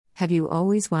Have you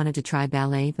always wanted to try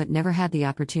ballet but never had the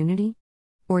opportunity?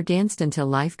 Or danced until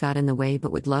life got in the way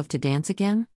but would love to dance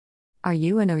again? Are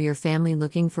you and or your family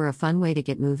looking for a fun way to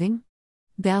get moving?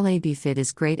 Ballet BeFit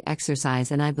is great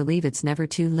exercise and I believe it's never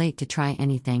too late to try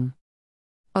anything.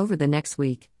 Over the next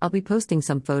week, I'll be posting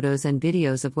some photos and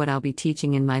videos of what I'll be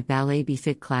teaching in my Ballet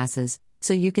BeFit classes,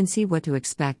 so you can see what to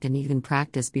expect and even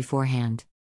practice beforehand.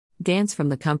 Dance from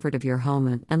the comfort of your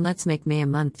home and let's make May a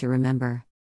month to remember.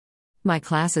 My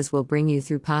classes will bring you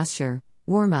through posture,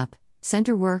 warm-up,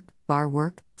 center work, bar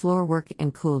work, floor work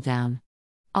and cool down.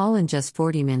 All in just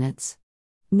 40 minutes.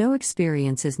 No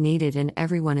experience is needed and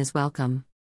everyone is welcome.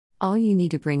 All you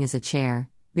need to bring is a chair,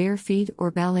 bare feet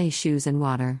or ballet shoes and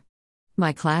water.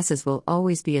 My classes will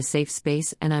always be a safe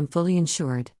space and I'm fully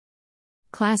insured.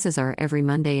 Classes are every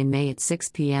Monday in May at 6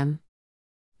 p.m.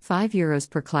 €5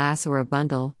 per class or a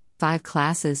bundle, 5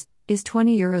 classes, is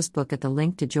 €20. Book at the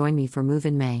link to join me for Move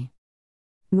in May.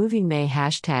 Moving May #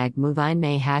 Move in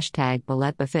May #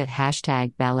 Ballet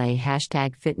BeFit # Ballet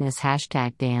 # Fitness #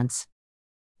 Dance.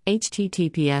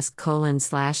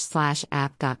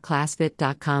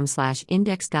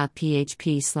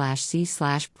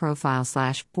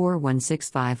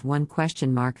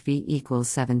 https://app.classfit.com/index.php/c/profile/41651 V =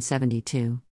 772